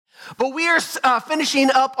But we are finishing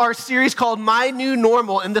up our series called My New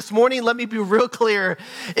Normal. And this morning, let me be real clear,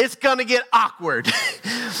 it's going to get awkward.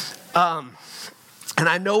 And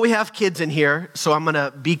I know we have kids in here, so I'm going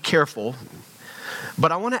to be careful.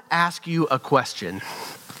 But I want to ask you a question.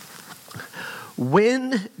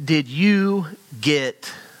 When did you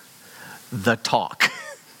get the talk?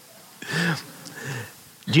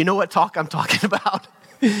 Do you know what talk I'm talking about?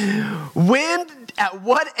 At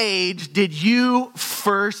what age did you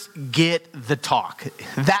first get the talk?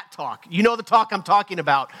 That talk. You know the talk I'm talking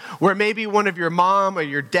about, where maybe one of your mom or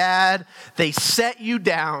your dad, they set you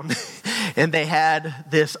down and they had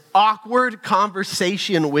this awkward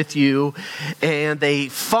conversation with you and they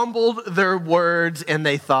fumbled their words and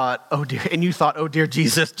they thought, oh dear, and you thought, oh dear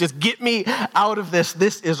Jesus, just get me out of this.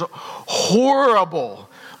 This is horrible.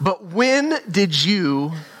 But when did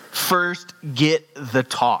you first get the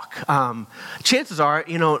talk? Chances are,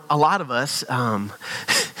 a lot of us, I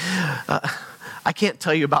can't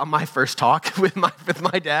tell you about my first talk with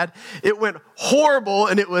my dad. It went horrible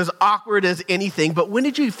and it was awkward as anything, but when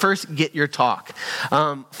did you first get your talk?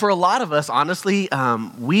 For a lot of us, honestly,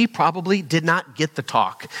 we probably did not get the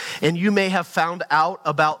talk. And you may have found out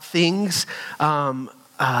about things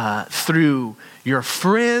through your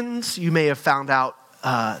friends. You may have found out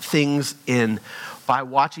things by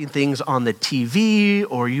watching things on the TV,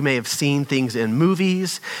 or you may have seen things in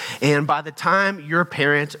movies. And by the time your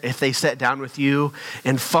parents, if they sat down with you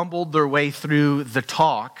and fumbled their way through the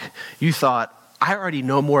talk, you thought, I already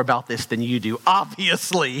know more about this than you do,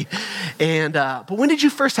 obviously. And but when did you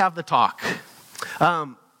first have the talk?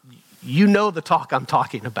 You know the talk I'm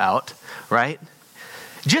talking about, right?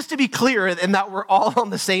 Just to be clear, and that we're all on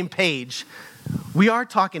the same page, we are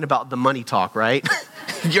talking about the money talk, right?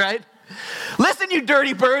 Right? Listen, you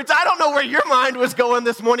dirty birds, I don't know where your mind was going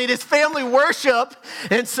this morning. It's family worship.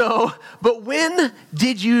 But when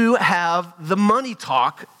did you have the money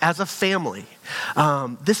talk as a family?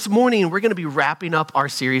 This morning, we're going to be wrapping up our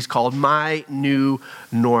series called My New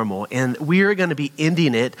Normal. And we are going to be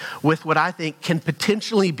ending it with what I think can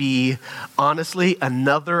potentially be, honestly,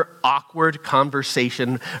 another awkward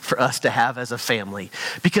conversation for us to have as a family.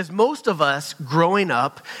 Because most of us growing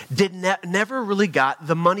up never really got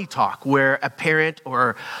the money talk, where a parent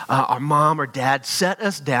or our mom or dad set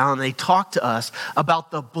us down and they talked to us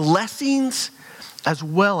about the blessings as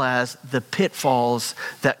well as the pitfalls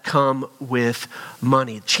that come with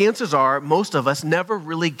money. Chances are most of us never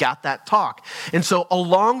really got that talk. And so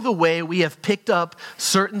along the way, we have picked up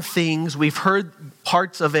certain things, we've heard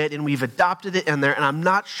parts of it, and we've adopted it in there, and I'm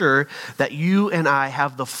not sure that you and I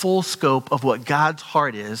have the full scope of what God's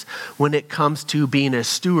heart is when it comes to being a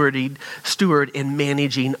steward in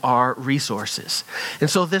managing our resources.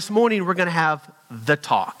 And so this morning, we're going to have the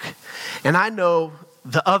talk. And I know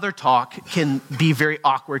the other talk can be very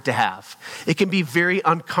awkward to have. It can be very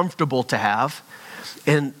uncomfortable to have.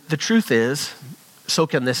 And the truth is, so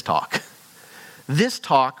can this talk. This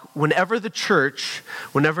talk, whenever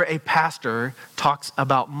a pastor talks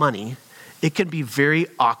about money, it can be very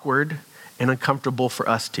awkward and uncomfortable for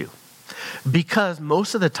us too. Because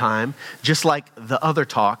most of the time, just like the other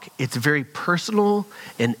talk, it's very personal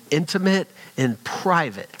and intimate and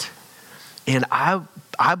private. And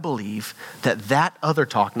I believe that other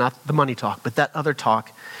talk, not the money talk, but that other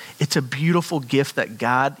talk, it's a beautiful gift that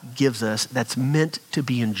God gives us that's meant to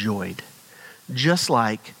be enjoyed. Just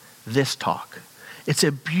like this talk. It's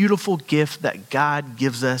a beautiful gift that God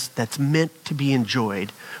gives us that's meant to be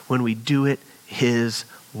enjoyed when we do it His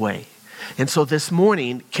way. And so this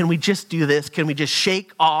morning, can we just do this? Can we just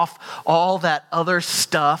shake off all that other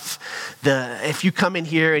stuff? If you come in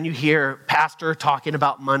here and you hear pastor talking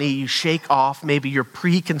about money, you shake off maybe your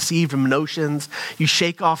preconceived notions. You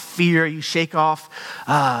shake off fear. You shake off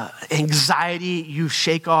anxiety. You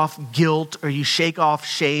shake off guilt, or you shake off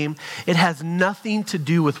shame. It has nothing to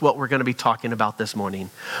do with what we're going to be talking about this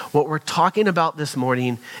morning. What we're talking about this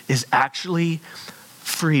morning is actually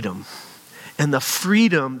freedom. And the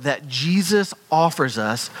freedom that Jesus offers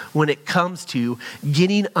us when it comes to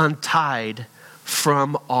getting untied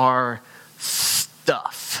from our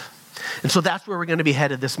stuff. And so that's where we're going to be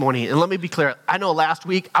headed this morning. And let me be clear. I know last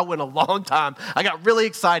week I went a long time. I got really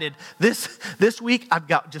excited. This week I've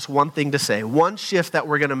got just one thing to say. One shift that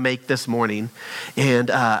we're going to make this morning.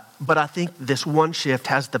 But I think this one shift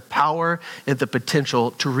has the power and the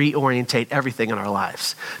potential to reorientate everything in our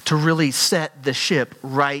lives, to really set the ship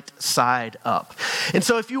right side up. And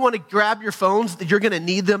so if you want to grab your phones, you're going to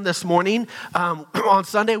need them this morning. On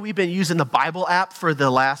Sunday, we've been using the Bible app for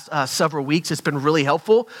the last several weeks. It's been really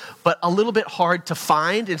helpful. But a little bit hard to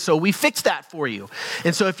find, and so we fixed that for you.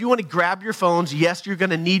 And so if you want to grab your phones, yes, you're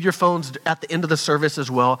going to need your phones at the end of the service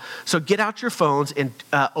as well. So get out your phones and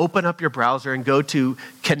open up your browser and go to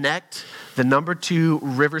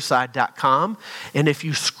connect2riverside.com. And if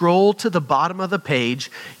you scroll to the bottom of the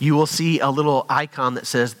page, you will see a little icon that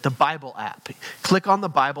says the Bible app. Click on the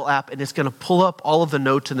Bible app, and it's going to pull up all of the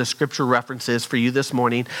notes and the scripture references for you this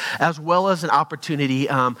morning, as well as an opportunity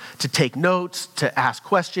to take notes, to ask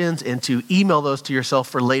questions, and to email those to yourself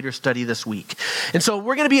for later study this week. And so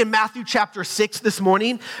we're going to be in Matthew chapter 6 this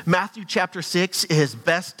morning. Matthew chapter 6 is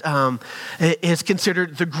is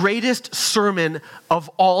considered the greatest sermon of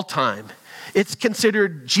all time. It's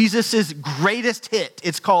considered Jesus' greatest hit.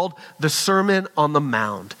 It's called the Sermon on the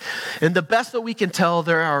Mount. And the best that we can tell,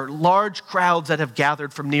 there are large crowds that have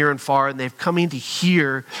gathered from near and far, and they've come in to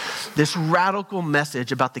hear this radical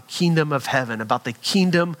message about the kingdom of heaven, about the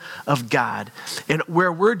kingdom of God. And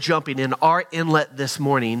where we're jumping in, our inlet this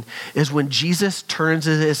morning, is when Jesus turns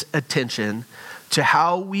his attention to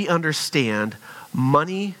how we understand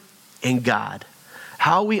money and God.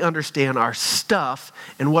 How we understand our stuff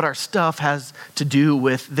and what our stuff has to do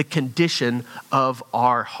with the condition of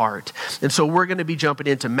our heart. And so we're going to be jumping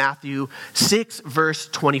into Matthew 6, verse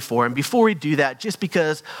 24. And before we do that, just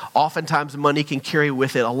because oftentimes money can carry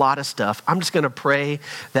with it a lot of stuff, I'm just going to pray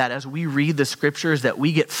that as we read the scriptures that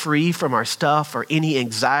we get free from our stuff or any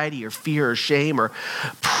anxiety or fear or shame or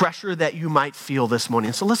pressure that you might feel this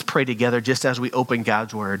morning. So let's pray together just as we open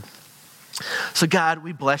God's word. So God,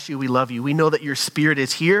 we bless you, we love you. We know that your spirit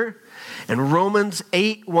is here. And Romans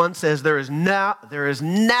 8:1 says there is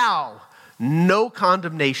now no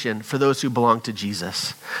condemnation for those who belong to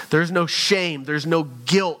Jesus. There's no shame, there's no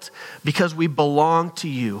guilt because we belong to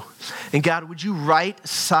you. And God, would you right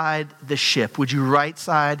side the ship? Would you right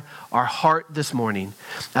side our heart this morning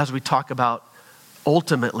as we talk about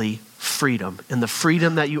ultimately freedom and the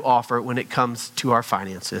freedom that you offer when it comes to our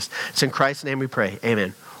finances. It's in Christ's name we pray,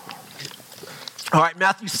 amen. All right,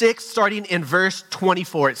 Matthew 6, starting in verse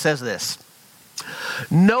 24, it says this.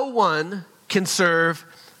 No one can serve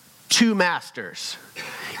two masters.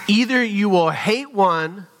 Either you will hate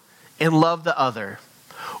one and love the other,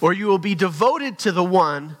 or you will be devoted to the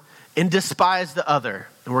one and despise the other.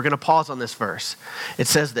 And we're going to pause on this verse. It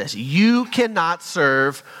says this, you cannot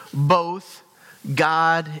serve both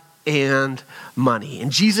God and money.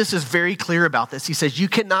 And Jesus is very clear about this. He says you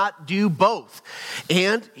cannot do both.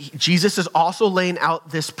 And Jesus is also laying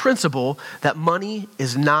out this principle that money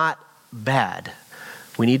is not bad.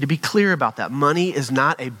 We need to be clear about that. Money is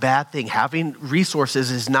not a bad thing. Having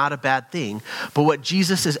resources is not a bad thing. But what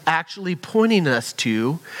Jesus is actually pointing us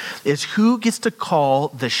to is who gets to call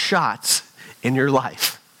the shots in your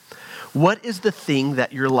life. What is the thing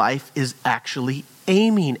that your life is actually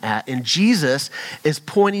aiming at? And Jesus is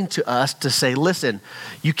pointing to us to say, listen,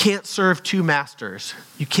 you can't serve two masters.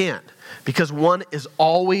 You can't. Because one is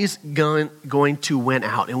always going to win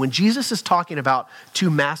out. And when Jesus is talking about two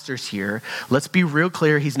masters here, let's be real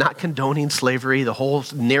clear, he's not condoning slavery. The whole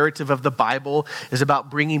narrative of the Bible is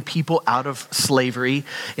about bringing people out of slavery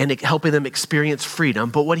and helping them experience freedom.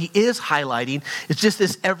 But what he is highlighting is just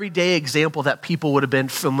this everyday example that people would have been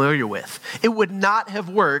familiar with. It would not have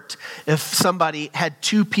worked if somebody had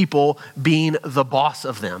two people being the boss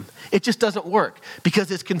of them. It just doesn't work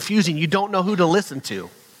because it's confusing. You don't know who to listen to.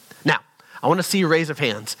 Now, I want to see a raise of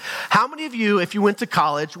hands. How many of you, if you went to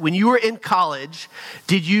college, when you were in college,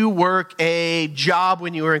 did you work a job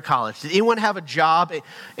when you were in college? Did anyone have a job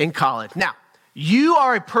in college? Now, you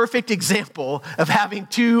are a perfect example of having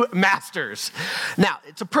two masters. Now,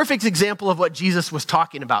 it's a perfect example of what Jesus was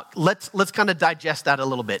talking about. Let's kind of digest that a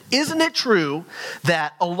little bit. Isn't it true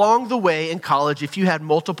that along the way in college, if you had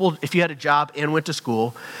a job and went to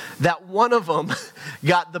school, that one of them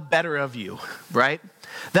got the better of you, right?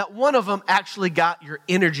 That one of them actually got your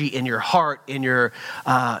energy and your heart and your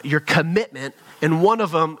commitment, and one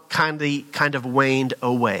of them kind of waned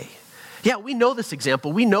away. Yeah, we know this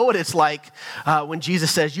example. We know what it's like when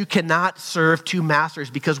Jesus says you cannot serve two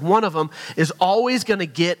masters because one of them is always going to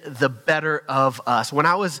get the better of us. When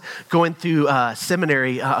I was going through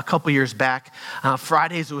seminary a couple years back,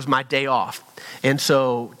 Fridays was my day off. And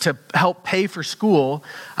so to help pay for school,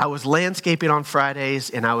 I was landscaping on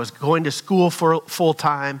Fridays and I was going to school for full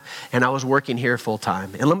time and I was working here full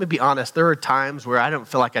time. And let me be honest, there were times where I don't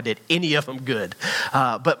feel like I did any of them good.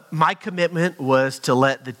 But my commitment was to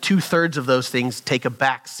let the 2/3 of those things take a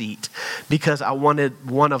back seat because I wanted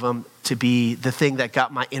one of them to be the thing that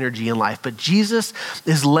got my energy in life. But Jesus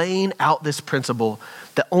is laying out this principle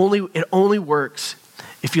that it only works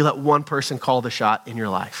if you let one person call the shot in your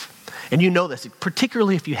life. And you know this,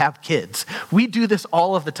 particularly if you have kids. We do this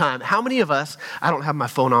all of the time. How many of us, I don't have my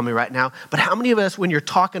phone on me right now, but how many of us, when you're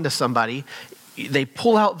talking to somebody, they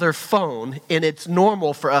pull out their phone and it's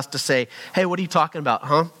normal for us to say, hey, what are you talking about?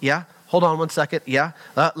 Huh? Yeah? Hold on one second. Yeah?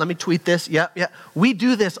 Let me tweet this. Yeah. We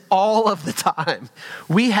do this all of the time.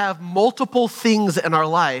 We have multiple things in our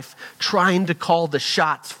life trying to call the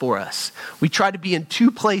shots for us. We try to be in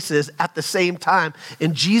two places at the same time.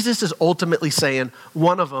 And Jesus is ultimately saying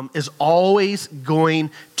one of them is always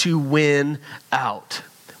going to win out.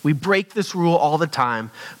 We break this rule all the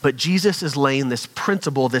time, but Jesus is laying this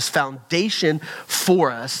principle, this foundation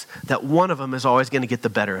for us that one of them is always going to get the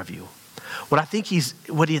better of you. What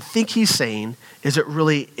you think he's saying is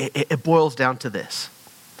it boils down to this.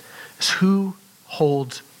 Is who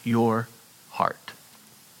holds your heart?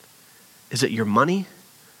 Is it your money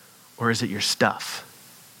or is it your stuff?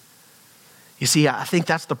 You see, I think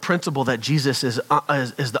that's the principle that Jesus is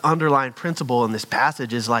the underlying principle in this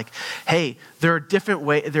passage is like, hey, there are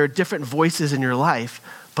different voices in your life,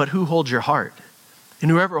 but who holds your heart? And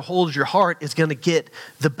whoever holds your heart is going to get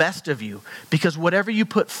the best of you because whatever you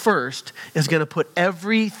put first is going to put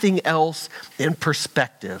everything else in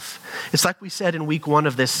perspective. It's like we said in week 1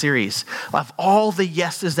 of this series, of all the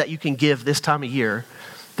yeses that you can give this time of year,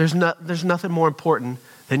 there's nothing more important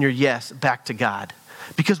than your yes back to God.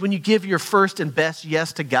 Because when you give your first and best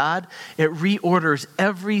yes to God, it reorders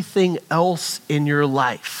everything else in your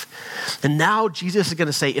life. And now Jesus is going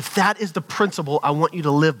to say, if that is the principle I want you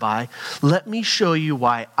to live by, let me show you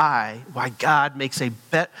why God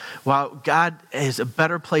is a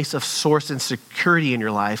better place of source and security in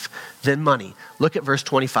your life than money. Look at verse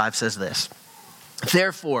 25 says this.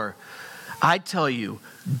 Therefore, I tell you,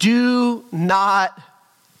 do not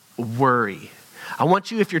worry. I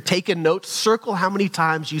want you, if you're taking notes, circle how many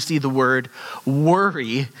times you see the word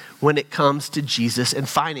worry when it comes to Jesus and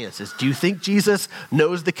finances. Do you think Jesus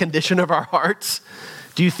knows the condition of our hearts?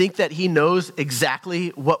 Do you think that he knows exactly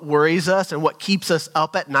what worries us and what keeps us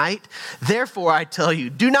up at night? Therefore, I tell you,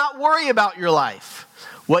 do not worry about your life,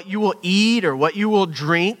 what you will eat or what you will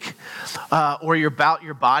drink, or about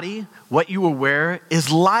your body, what you will wear.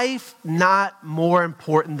 Is life not more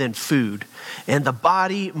important than food, and the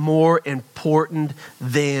body more important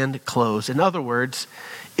than clothes? In other words,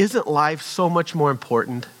 isn't life so much more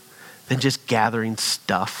important than just gathering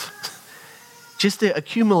stuff? Just the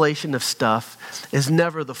accumulation of stuff is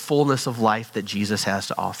never the fullness of life that Jesus has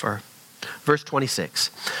to offer. Verse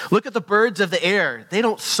 26, look at the birds of the air. They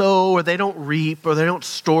don't sow or they don't reap or they don't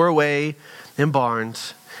store away in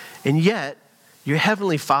barns. And yet, your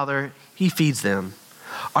heavenly Father, he feeds them.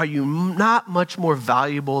 Are you not much more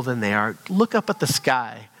valuable than they are? Look up at the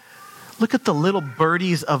sky. Look at the little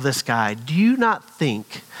birdies of the sky. Do you not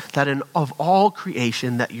think that of all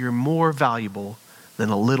creation that you're more valuable than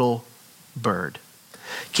a little bird?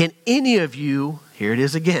 Can any of you, here it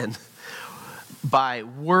is again, by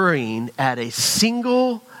worrying add a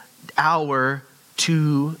single hour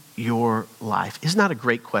to your life? Isn't that a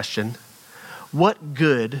great question? What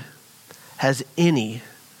good has any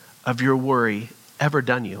of your worry ever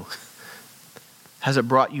done you? Has it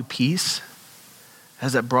brought you peace?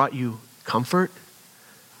 Has it brought you comfort?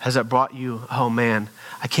 Has it brought you, oh man,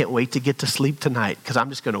 I can't wait to get to sleep tonight because I'm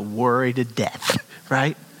just going to worry to death,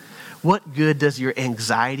 right? What good does your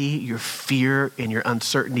anxiety, your fear, and your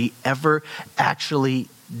uncertainty ever actually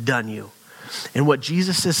done you? And what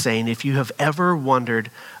Jesus is saying, if you have ever wondered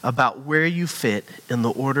about where you fit in the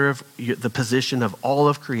order of the position of all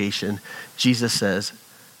of creation, Jesus says,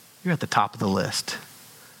 you're at the top of the list.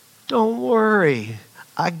 Don't worry.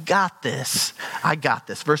 I got this. I got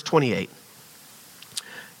this. Verse 28.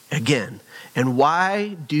 Again, and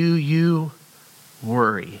why do you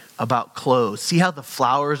worry about clothes? See how the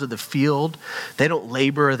flowers of the field, they don't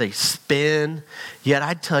labor, they spin. Yet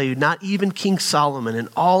I tell you, not even King Solomon in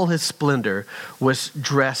all his splendor was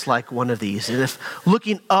dressed like one of these. And if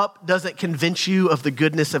looking up doesn't convince you of the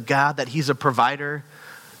goodness of God, that he's a provider,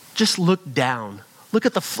 just look down. Look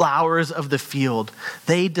at the flowers of the field.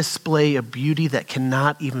 They display a beauty that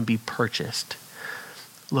cannot even be purchased.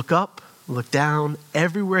 Look up, look down.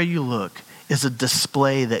 Everywhere you look is a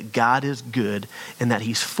display that God is good and that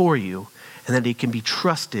he's for you and that he can be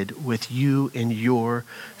trusted with you in your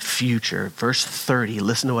future. Verse 30,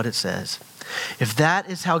 listen to what it says. If that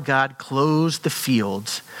is how God clothes the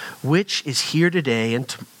fields, which is here today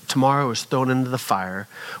and tomorrow is thrown into the fire,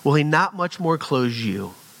 will he not much more clothe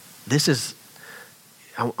you? This is,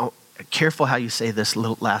 careful how you say this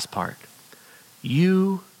last part.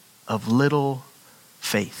 You of little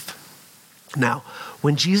faith. Now,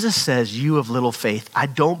 when Jesus says you of little faith, I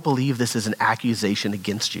don't believe this is an accusation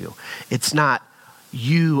against you. It's not,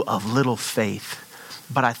 you of little faith.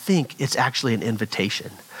 But I think it's actually an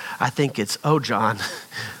invitation. I think it's, oh, John,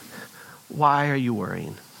 why are you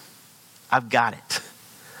worrying? I've got it.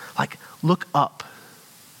 Like, look up.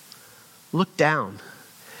 Look down.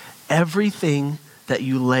 Everything that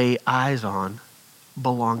you lay eyes on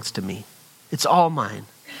belongs to me. It's all mine.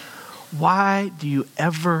 Why do you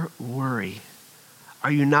ever worry?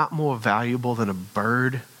 Are you not more valuable than a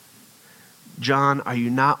bird? John, are you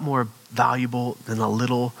not more valuable than a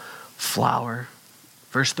little flower?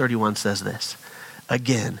 Verse 31 says this.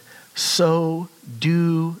 Again, so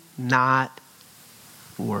do not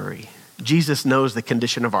worry. Jesus knows the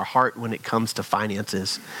condition of our heart when it comes to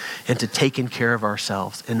finances and to taking care of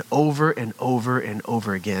ourselves. And over and over and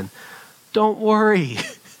over again, don't worry.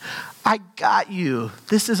 I got you.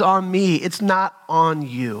 This is on me. It's not on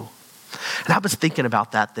you. And I was thinking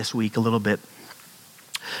about that this week a little bit.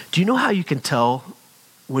 Do you know how you can tell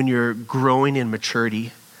when you're growing in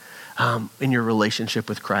maturity in your relationship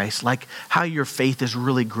with Christ? Like how your faith is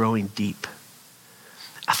really growing deep.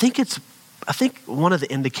 I think one of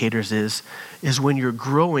the indicators is when you're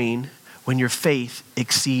growing, when your faith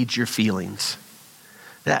exceeds your feelings.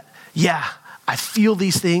 That, yeah, I feel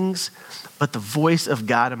these things, but the voice of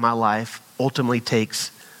God in my life ultimately takes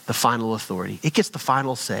the final authority. It gets the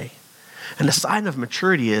final say. And the sign of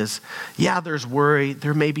maturity is, yeah, there's worry,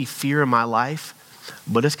 there may be fear in my life,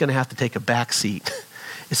 but it's going to have to take a back seat.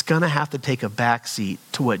 It's going to have to take a back seat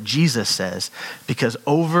to what Jesus says, because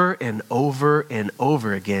over and over and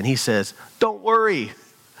over again, he says, don't worry,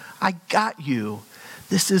 I got you.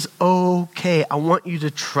 This is okay. I want you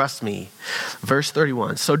to trust me. Verse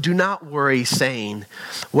 31, so do not worry saying,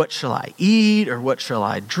 what shall I eat, or what shall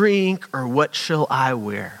I drink, or what shall I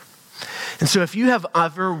wear? And so if you have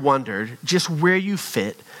ever wondered just where you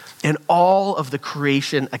fit in all of the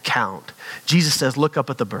creation account, Jesus says, look up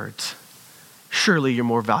at the birds. Surely you're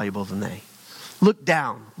more valuable than they. Look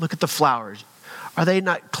down, look at the flowers. Are they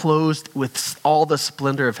not clothed with all the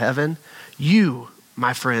splendor of heaven? You,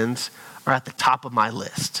 my friends, are at the top of my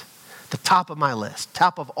list. The top of my list,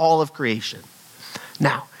 top of all of creation.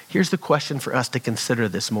 Now, here's the question for us to consider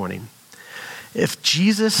this morning. If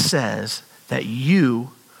Jesus says that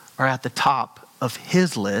you are at the top of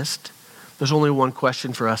his list, there's only one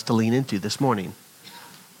question for us to lean into this morning.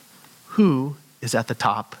 Who is at the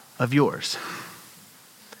top of yours?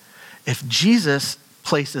 If Jesus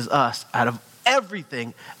places us out of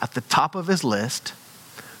everything at the top of his list,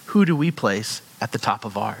 who do we place at the top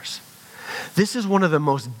of ours? This is one of the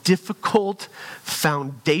most difficult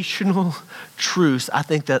foundational truths I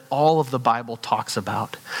think that all of the Bible talks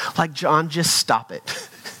about. Like, John, just stop it.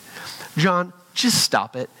 John, just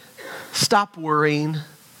stop it. Stop worrying.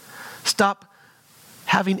 Stop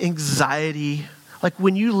having anxiety. Like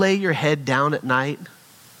when you lay your head down at night,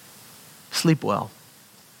 sleep well.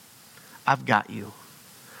 I've got you.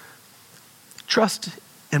 Trust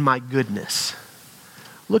in my goodness.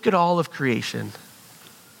 Look at all of creation.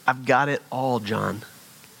 I've got it all, John.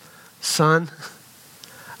 Son,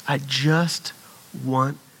 I just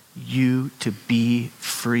want you to be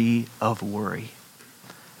free of worry.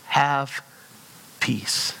 Have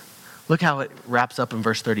peace. Look how it wraps up in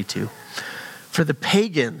verse 32. For the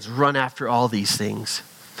pagans run after all these things,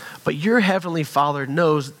 but your heavenly Father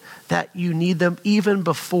knows that you need them even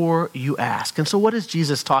before you ask. And so what is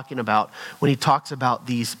Jesus talking about when he talks about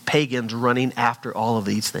these pagans running after all of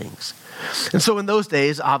these things? And so in those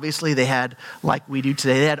days, obviously they had, like we do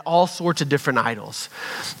today, they had all sorts of different idols.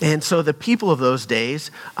 And so the people of those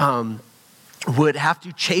days would have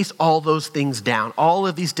to chase all those things down, all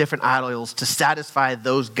of these different idols to satisfy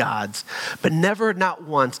those gods. But never, not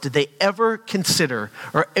once, did they ever consider,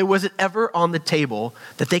 or was it ever on the table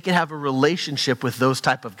that they could have a relationship with those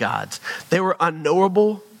type of gods. They were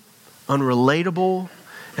unknowable, unrelatable,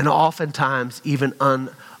 and oftentimes even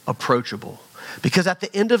unapproachable. Because at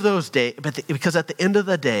the end of those days, because at the end of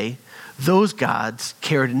the day, those gods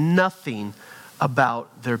cared nothing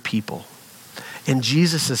about their people. And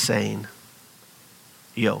Jesus is saying,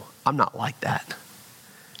 yo, I'm not like that.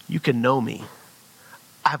 You can know me.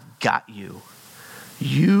 I've got you.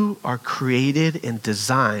 You are created and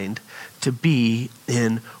designed to be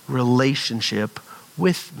in relationship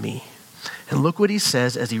with me. And look what he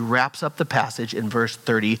says as he wraps up the passage in verse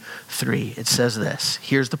 33. It says this.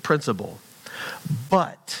 Here's the principle.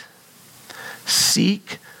 But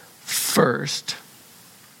seek first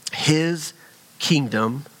his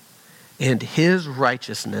kingdom and his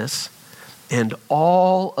righteousness, and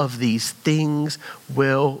all of these things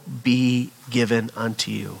will be given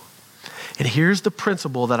unto you. And here's the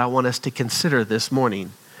principle that I want us to consider this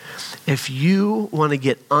morning. If you want to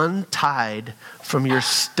get untied from your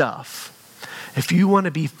stuff, if you want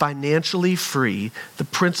to be financially free, the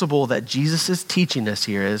principle that Jesus is teaching us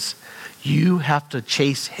here is you have to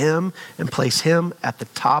chase him and place him at the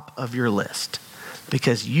top of your list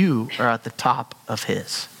because you are at the top of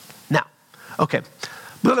his. Now, okay.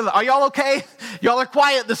 Are y'all okay? Y'all are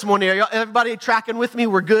quiet this morning. Everybody tracking with me?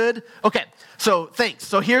 We're good? Okay, so thanks.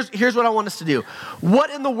 So here's what I want us to do.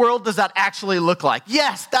 What in the world does that actually look like?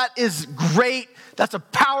 Yes, that is great. That's a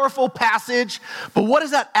powerful passage. But what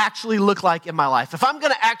does that actually look like in my life? If I'm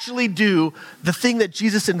going to actually do the thing that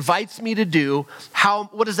Jesus invites me to do,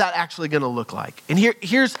 what is that actually going to look like? And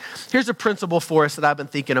here's a principle for us that I've been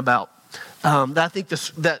thinking about that I think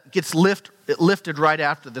that gets lifted right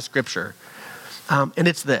after the scripture. And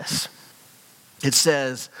it's this. It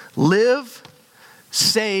says, live,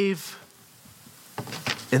 save,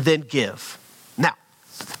 and then give. Now,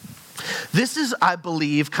 this is, I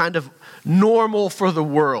believe, kind of normal for the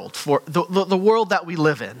world, for the world that we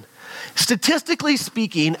live in. Statistically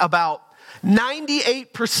speaking, about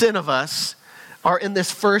 98% of us are in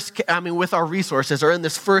this with our resources, are in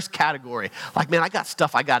this first category. Like, man, I got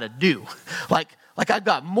stuff I got to do. Like I've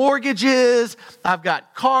got mortgages, I've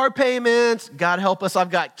got car payments, God help us,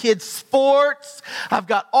 I've got kids' sports, I've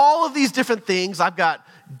got all of these different things, I've got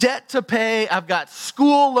debt to pay, I've got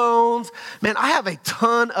school loans. Man, I have a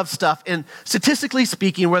ton of stuff. And statistically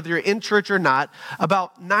speaking, whether you're in church or not,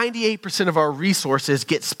 about 98% of our resources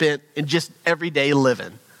get spent in just everyday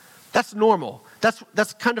living. That's normal.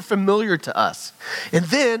 That's kind of familiar to us. And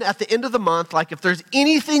then at the end of the month, like if there's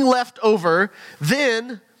anything left over,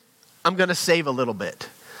 then I'm going to save a little bit.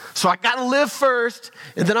 So I got to live first,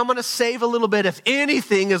 and then I'm going to save a little bit if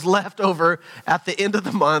anything is left over at the end of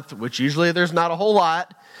the month, which usually there's not a whole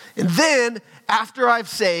lot. And then after I've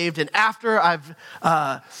saved and after I've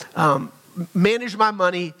managed my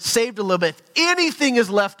money, saved a little bit, if anything is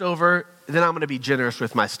left over, then I'm going to be generous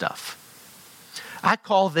with my stuff. I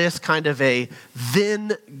call this kind of a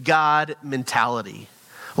then God mentality.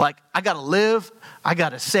 Like, I got to live, I got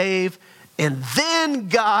to save, and then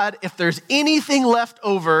God, if there's anything left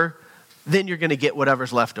over, then you're going to get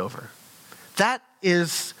whatever's left over. That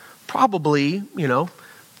is probably,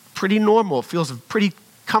 pretty normal. It feels pretty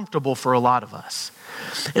comfortable for a lot of us.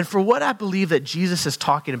 And for what I believe that Jesus is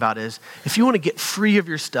talking about is, if you want to get free of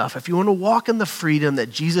your stuff, if you want to walk in the freedom that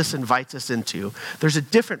Jesus invites us into, there's a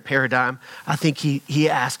different paradigm I think he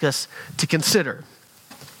asks us to consider.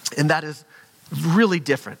 And that is really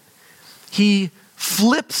different. He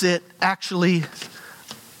flips it actually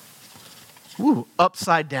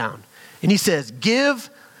upside down. And he says, give,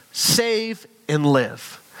 save, and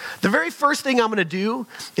live. The very first thing I'm going to do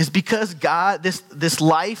is because God, this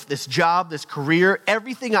life, this job, this career,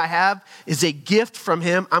 everything I have is a gift from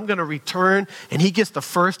him. I'm going to return, and he gets the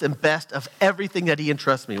first and best of everything that he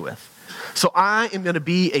entrusts me with. So I am going to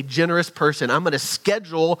be a generous person. I'm going to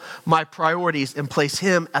schedule my priorities and place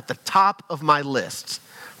him at the top of my lists,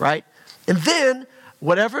 right? And then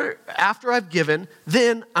whatever, after I've given,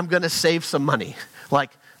 then I'm going to save some money.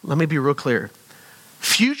 Like, let me be real clear.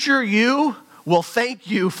 Future you will thank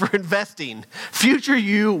you for investing. Future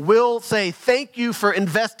you will say thank you for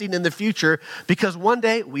investing in the future, because one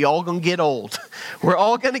day we all going to get old. We're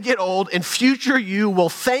all going to get old, and future you will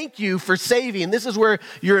thank you for saving. This is where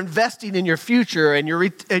you're investing in your future and your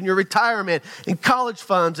retirement and college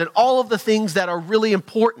funds and all of the things that are really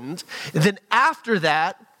important. And then after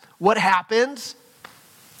that, what happens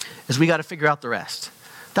is we got to figure out the rest.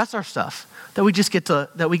 That's our stuff that we get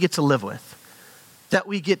to live with, that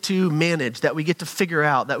we get to manage, that we get to figure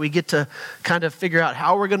out, that we get to kind of figure out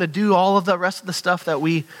how we're going to do all of the rest of the stuff that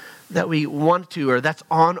we want to, or that's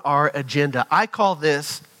on our agenda. I call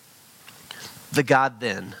this the God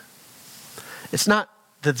then. It's not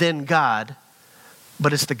the then God,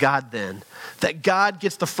 but it's the God then. That God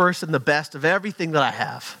gets the first and the best of everything that I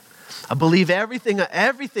have. I believe everything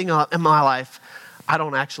in my life I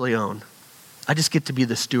don't actually own. I just get to be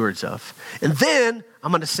the stewards of. And then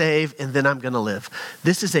I'm going to save, and then I'm going to live.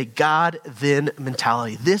 This is a God then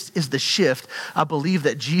mentality. This is the shift I believe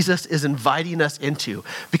that Jesus is inviting us into.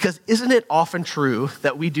 Because isn't it often true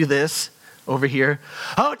that we do this over here?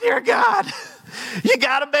 Oh, dear God, you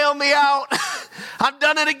got to bail me out. I've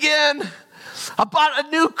done it again. I bought a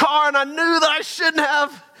new car, and I knew that I shouldn't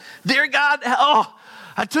have. Dear God,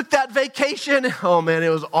 I took that vacation. Oh, man, it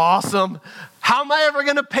was awesome. How am I ever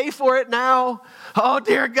going to pay for it now? Oh,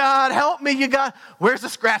 dear God, help me. Where's the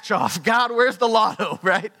scratch off? God, where's the lotto,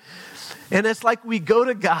 right? And it's like we go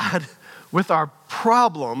to God with our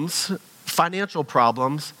problems, financial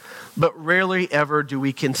problems, but rarely ever do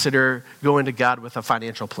we consider going to God with a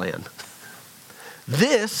financial plan.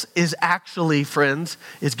 This is actually, friends,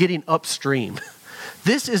 is getting upstream.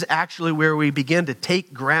 This is actually where we begin to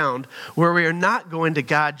take ground, where we are not going to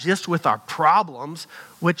God just with our problems,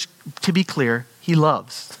 which, to be clear, he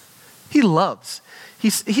loves. He loves.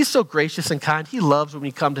 He's so gracious and kind. He loves when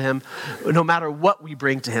we come to him, no matter what we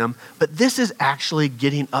bring to him. But this is actually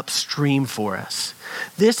getting upstream for us.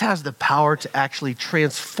 This has the power to actually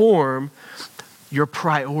transform your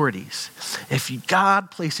priorities. If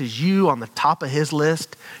God places you on the top of his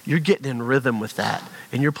list, you're getting in rhythm with that,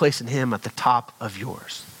 and you're placing him at the top of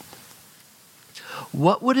yours.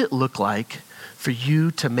 What would it look like for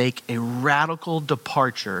you to make a radical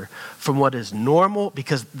departure from what is normal?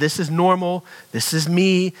 Because this is normal, this is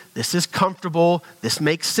me, this is comfortable, this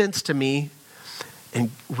makes sense to me,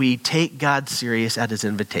 and we take God serious at his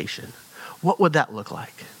invitation. What would that look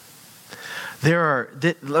like?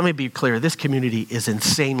 Let me be clear, this community is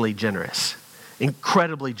insanely generous,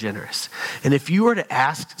 incredibly generous. And if you were to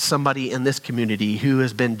ask somebody in this community who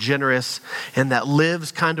has been generous and that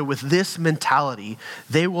lives kind of with this mentality,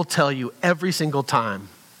 they will tell you every single time,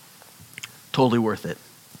 totally worth it.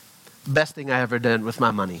 Best thing I ever done with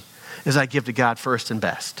my money is I give to God first and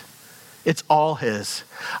best. It's all his.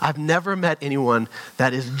 I've never met anyone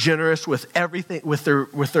that is generous with everything, with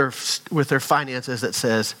their finances, that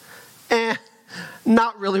says,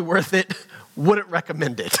 not really worth it, wouldn't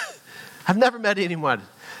recommend it. I've never met anyone.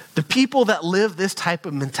 The people that live this type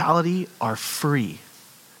of mentality are free.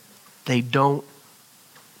 They don't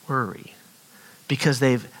worry because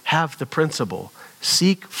they have the principle,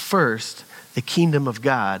 seek first the kingdom of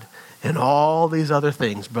God, and all these other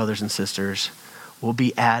things, brothers and sisters, will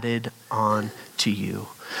be added on to you.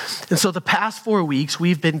 And so the past 4 weeks,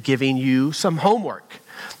 we've been giving you some homework,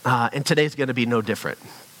 and today's going to be no different.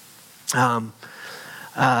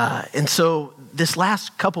 And so this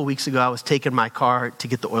last couple weeks ago, I was taking my car to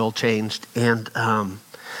get the oil changed, and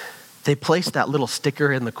they placed that little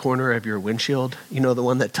sticker in the corner of your windshield, you know, the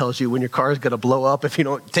one that tells you when your car is going to blow up if you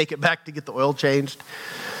don't take it back to get the oil changed.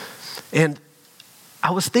 And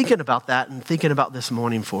I was thinking about that and thinking about this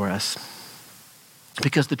morning for us.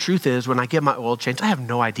 Because the truth is, when I get my oil changed, I have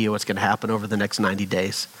no idea what's going to happen over the next 90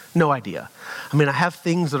 days. No idea. I mean, I have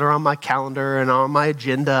things that are on my calendar and on my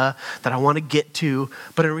agenda that I want to get to,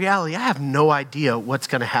 but in reality, I have no idea what's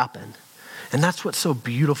going to happen. And that's what's so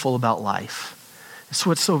beautiful about life. It's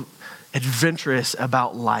what's so adventurous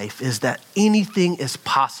about life, is that anything is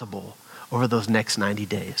possible over those next 90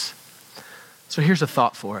 days. So here's a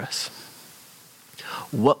thought for us.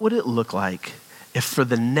 What would it look like if for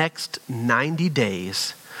the next 90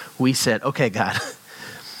 days we said, okay, God,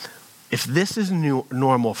 if this is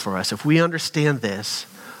normal for us, if we understand this,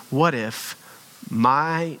 what if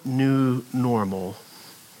my new normal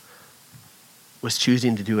was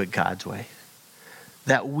choosing to do it God's way?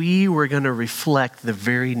 That we were going to reflect the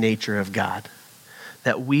very nature of God.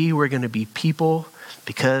 That we were going to be people,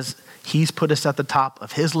 because he's put us at the top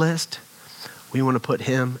of his list, we want to put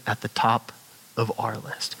him at the top of our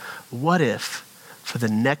list. What if for the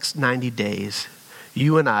next 90 days,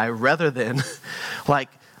 you and I, rather than like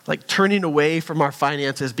turning away from our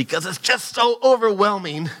finances because it's just so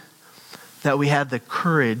overwhelming, that we had the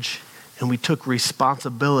courage and we took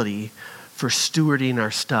responsibility for stewarding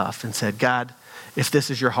our stuff and said, God, if this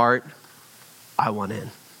is your heart, I want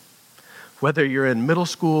in. Whether you're in middle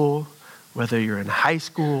school, whether you're in high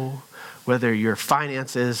school, whether your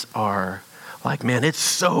finances are like, man, it's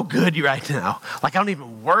so good right now. Like, I don't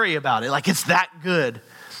even worry about it. Like, it's that good.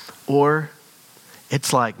 Or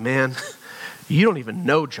it's like, man, you don't even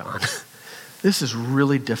know, John. This is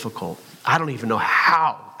really difficult. I don't even know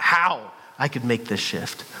how I could make this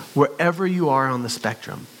shift. Wherever you are on the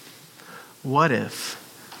spectrum, what if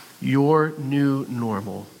your new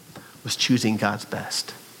normal was choosing God's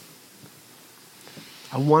best?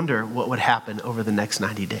 I wonder what would happen over the next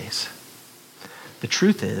 90 days. The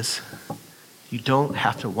truth is, you don't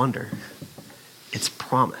have to wonder. It's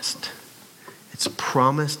promised. It's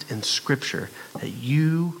promised in Scripture that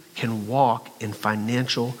you can walk in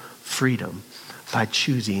financial freedom by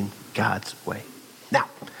choosing God's way. Now,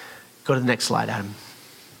 go to the next slide, Adam.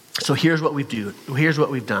 So here's what we've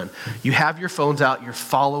done. You have your phones out, you're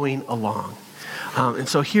following along. And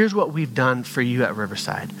so here's what we've done for you at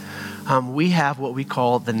Riverside. We have what we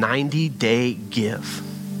call the 90-day give.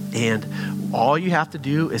 And all you have to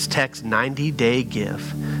do is text 90-day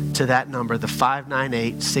give to that number, the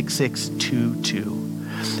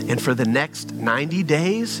 598-6622. And for the next 90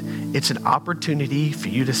 days, it's an opportunity for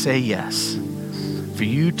you to say yes, for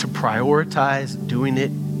you to prioritize doing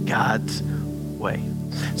it God's way.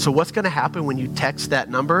 So what's going to happen when you text that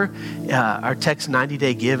number, or text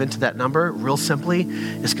 90-day give into that number, real simply,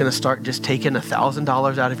 it's going to start just taking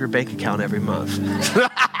 $1,000 out of your bank account every month.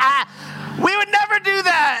 We would never do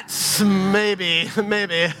Maybe.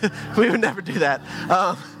 We would never do that.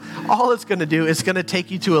 All it's going to do is it's going to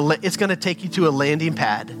take you to a landing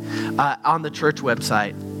pad on the church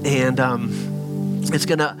website, and it's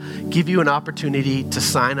going to give you an opportunity to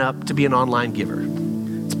sign up to be an online giver.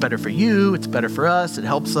 It's better for you. It's better for us. It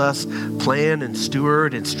helps us plan and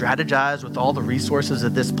steward and strategize with all the resources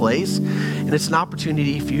of this place, and it's an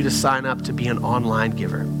opportunity for you to sign up to be an online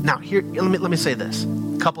giver. Now, here, let me say this.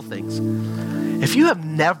 A couple things. If you have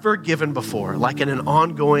never given before, like in an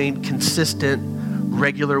ongoing, consistent,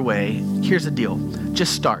 regular way, here's the deal.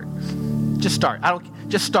 Just start. Just start.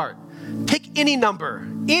 Pick any number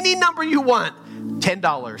you want. $10,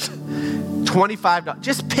 $25.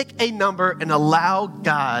 Just pick a number and allow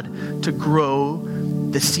God to grow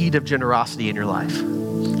the seed of generosity in your life.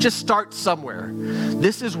 Just start somewhere.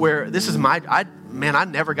 I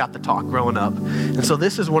never got the talk growing up. And so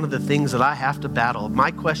this is one of the things that I have to battle.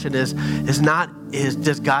 My question is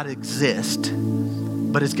does God exist,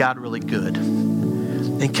 but is God really good?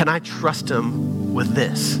 And can I trust him with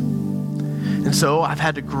this? And so I've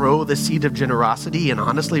had to grow the seed of generosity, and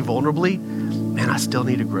honestly, vulnerably, I still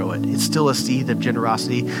need to grow it. It's still a seed of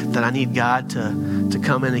generosity that I need God to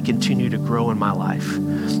come in and continue to grow in my life.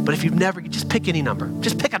 But if you've never, just pick any number.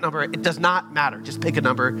 Just pick a number. It does not matter. Just pick a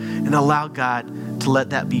number and allow God to let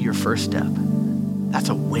that be your first step. That's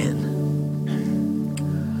a win.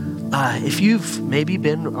 If you've maybe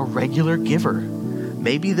been a regular giver,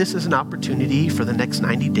 maybe this is an opportunity for the next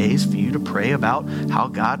 90 days for you to pray about how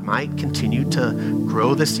God might continue to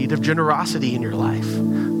grow the seed of generosity in your life.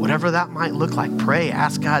 Whatever that might look like, pray,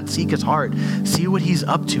 ask God, seek his heart, see what he's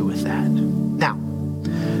up to with that. Now,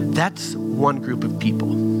 that's one group of people.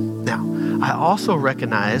 Now, I also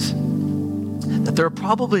recognize that there are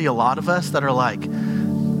probably a lot of us that are like,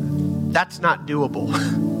 that's not doable.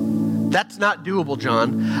 That's not doable,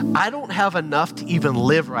 John. I don't have enough to even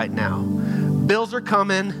live right now. Bills are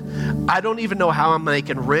coming. I don't even know how I'm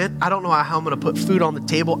making rent. I don't know how I'm going to put food on the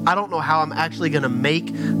table. I don't know how I'm actually going to make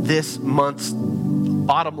this month's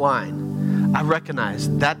bottom line. I recognize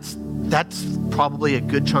that's probably a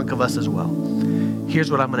good chunk of us as well.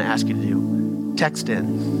 Here's what I'm going to ask you to do. Text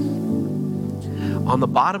in. On the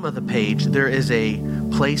bottom of the page, there is a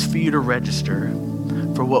place for you to register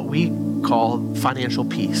for what we call Financial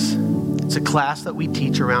Peace. It's a class that we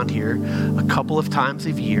teach around here a couple of times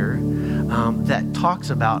a year that talks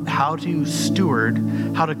about how to steward,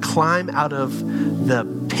 how to climb out of the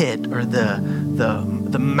pit or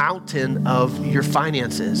the mountain of your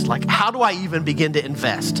finances. Like, how do I even begin to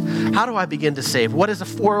invest? How do I begin to save? What is a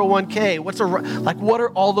 401k? What are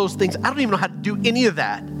all those things? I don't even know how to do any of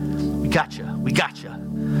that. We gotcha.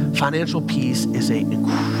 Financial Peace is an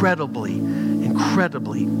incredibly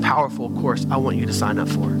powerful course I want you to sign up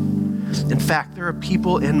for. In fact, there are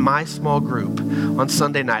people in my small group. On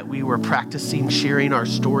Sunday night, we were practicing sharing our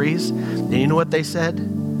stories. And you know what they said?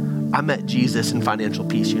 I met Jesus in Financial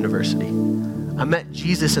Peace University. I met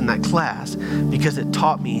Jesus in that class because it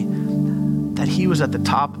taught me that he was at the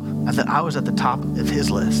top, that I was at the top of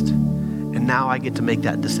his list. And now I get to make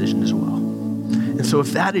that decision as well. And so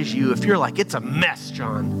if that is you, if you're like, it's a mess,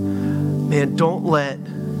 John, man, don't let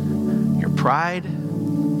your pride,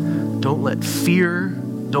 don't let fear,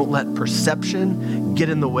 don't let perception get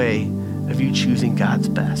in the way of you choosing God's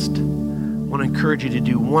best. I want to encourage you to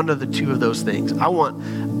do one of the two of those things.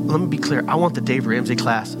 Let me be clear, I want the Dave Ramsey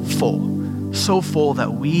class full. So full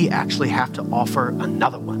that we actually have to offer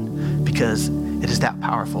another one because it is that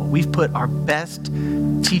powerful. We've put our best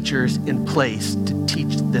teachers in place to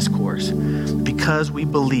teach this course because we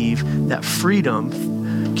believe that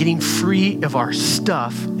freedom, getting free of our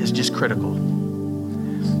stuff, is just critical.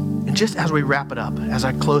 And just as we wrap it up, as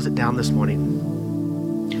I close it down this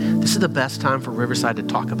morning, this is the best time for Riverside to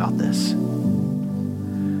talk about this.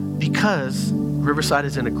 Because Riverside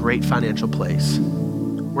is in a great financial place.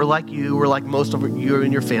 We're like you, we're like most of you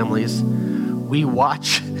and your families. We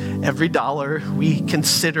watch every dollar, we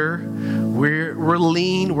consider, we're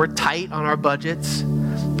lean, we're tight on our budgets,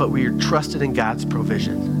 but we are trusted in God's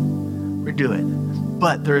provision. We do it.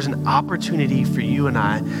 But there is an opportunity for you and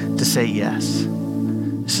I to say yes.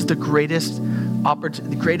 This is the greatest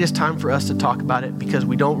time for us to talk about it because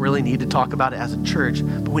we don't really need to talk about it as a church,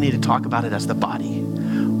 but we need to talk about it as the body.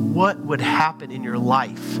 What would happen in your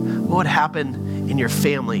life? What would happen in your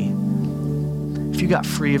family if you got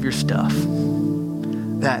free of your stuff?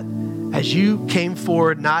 That as you came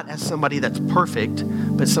forward, not as somebody that's perfect,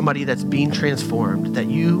 but somebody that's being transformed, that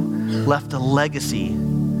you left a legacy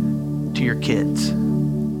to your kids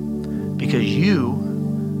because you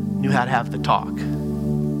knew how to have the talk.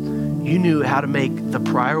 You knew how to make the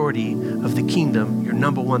priority of the kingdom your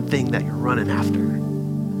number one thing that you're running after.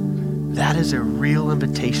 that is a real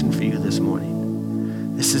invitation for you this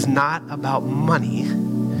morning. This is not about money.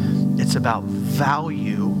 It's about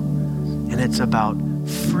value, and it's about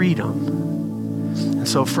freedom. And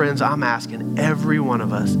so, friends, I'm asking every one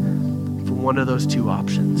of us for one of those two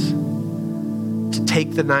options. To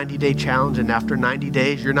take the 90-day challenge, and after 90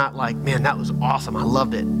 days, you're not like, man, that was awesome. I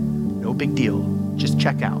loved it. No big deal. Just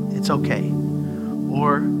check out. It's okay.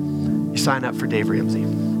 Or you sign up for Dave Ramsey.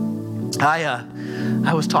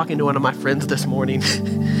 I was talking to one of my friends this morning,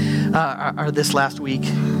 or this last week,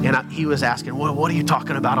 and he was asking, what are you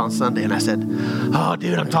talking about on Sunday? And I said, oh,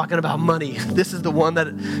 dude, I'm talking about money. This is the one that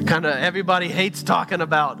kind of everybody hates talking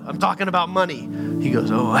about. I'm talking about money. He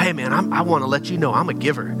goes, oh, hey, man, I want to let you know I'm a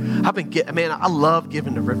giver. I love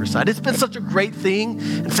giving to Riverside. It's been such a great thing.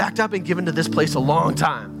 In fact, I've been giving to this place a long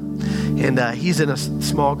time. And he's in a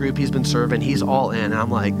small group. He's been serving. He's all in. And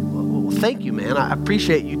I'm like, well, thank you, man. I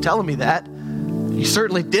appreciate you telling me that. You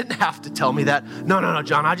certainly didn't have to tell me that. No,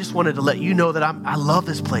 John, I just wanted to let you know that I love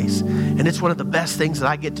this place. And it's one of the best things that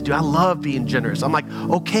I get to do. I love being generous. I'm like,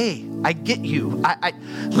 okay, I get you.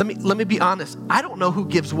 Let me be honest. I don't know who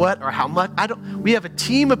gives what or how much. We have a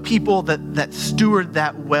team of people that steward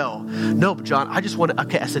that well. No, but John, I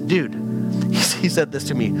said, dude, he said this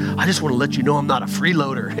to me. I just want to let you know I'm not a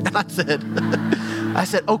freeloader. And I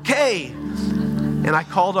said, okay. And I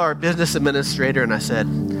called our business administrator and I said,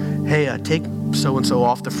 hey, take so-and-so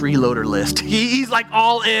off the freeloader list. He's like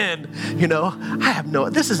all in,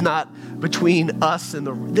 this is not between us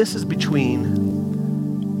this is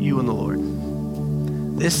between you and the Lord.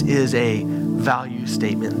 This is a value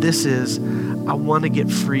statement. This is, I want to get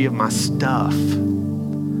free of my stuff. I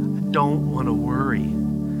don't want to worry.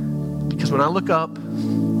 Because when I look up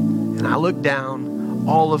and I look down,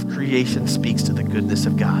 all of creation speaks to the goodness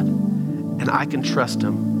of God. And I can trust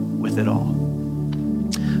him with it all.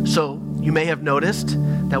 So you may have noticed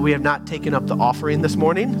that we have not taken up the offering this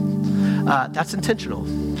morning. That's intentional.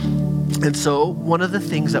 And so one of the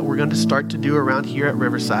things that we're going to start to do around here at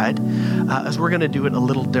Riverside is we're going to do it a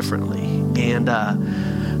little differently. And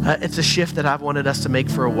it's a shift that I've wanted us to make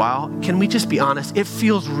for a while. Can we just be honest? It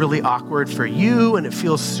feels really awkward for you, and it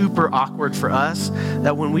feels super awkward for us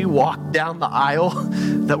that when we walk down the aisle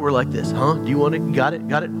that we're like this, huh? Do you want it? You got it?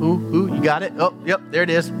 Got it? Who? You got it? Oh, yep, there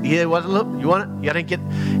it is. Yeah, you want it? You gotta get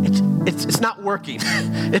it. It's not working.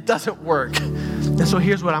 It doesn't work. And so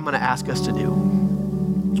here's what I'm going to ask us to do.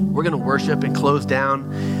 We're going to worship and close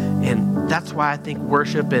down. And that's why I think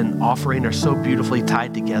worship and offering are so beautifully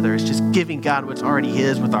tied together. It's just giving God what's already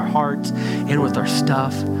his with our hearts and with our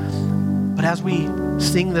stuff. But as we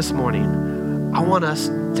sing this morning, I want us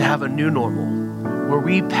to have a new normal where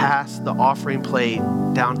we pass the offering plate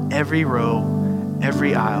down every row,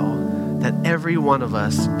 every aisle, that every one of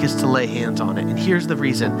us gets to lay hands on it. And here's the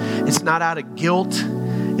reason. It's not out of guilt.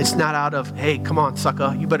 It's not out of, hey, come on,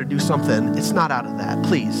 sucker, you better do something. It's not out of that.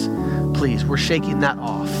 Please, we're shaking that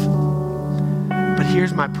off. But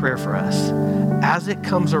here's my prayer for us. As it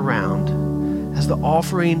comes around, as the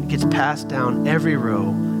offering gets passed down every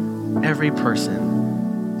row, every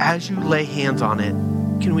person, as you lay hands on it,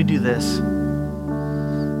 can we do this?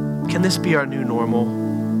 Can this be our new normal?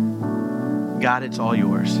 God, it's all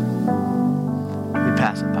yours. We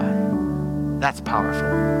pass it by. That's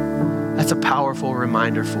powerful. That's a powerful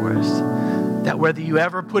reminder for us that whether you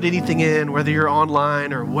ever put anything in, whether you're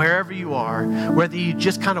online or wherever you are, whether you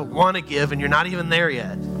just kind of want to give and you're not even there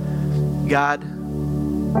yet, God,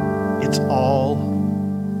 it's all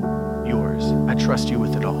yours. I trust you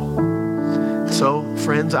with it all. So,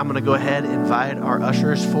 friends, I'm going to go ahead and invite our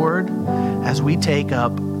ushers forward as we take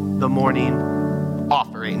up the morning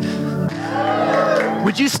offering.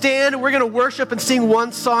 Would you stand? We're going to worship and sing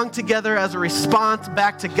one song together as a response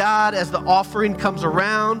back to God as the offering comes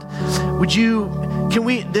around.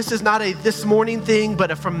 This is not a this morning thing, but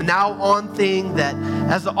a from now on thing, that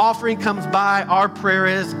as the offering comes by, our prayer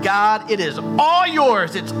is, God, it is all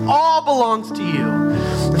yours. It all belongs to you.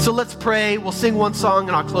 And so let's pray. We'll sing one song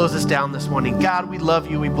and I'll close this down this morning. God, we love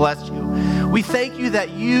you. We bless you. We thank you that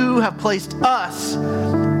you have placed us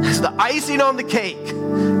as the icing on the cake,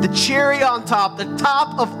 the cherry on top, the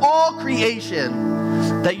top of all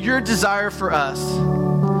creation, that your desire for us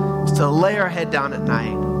is to lay our head down at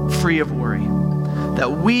night free of worry,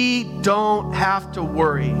 that we don't have to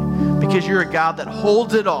worry because you're a God that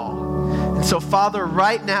holds it all. And so, Father,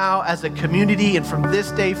 right now as a community and from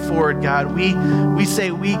this day forward, God, we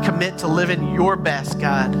say we commit to living your best,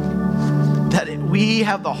 God, that we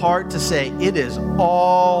have the heart to say it is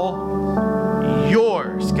all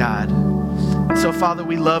yours, God. So, Father,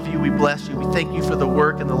 we love you. We bless you. We thank you for the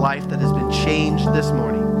work and the life that has been changed this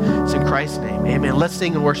morning. It's in Christ's name. Amen. Let's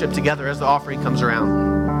sing and worship together as the offering comes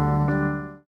around.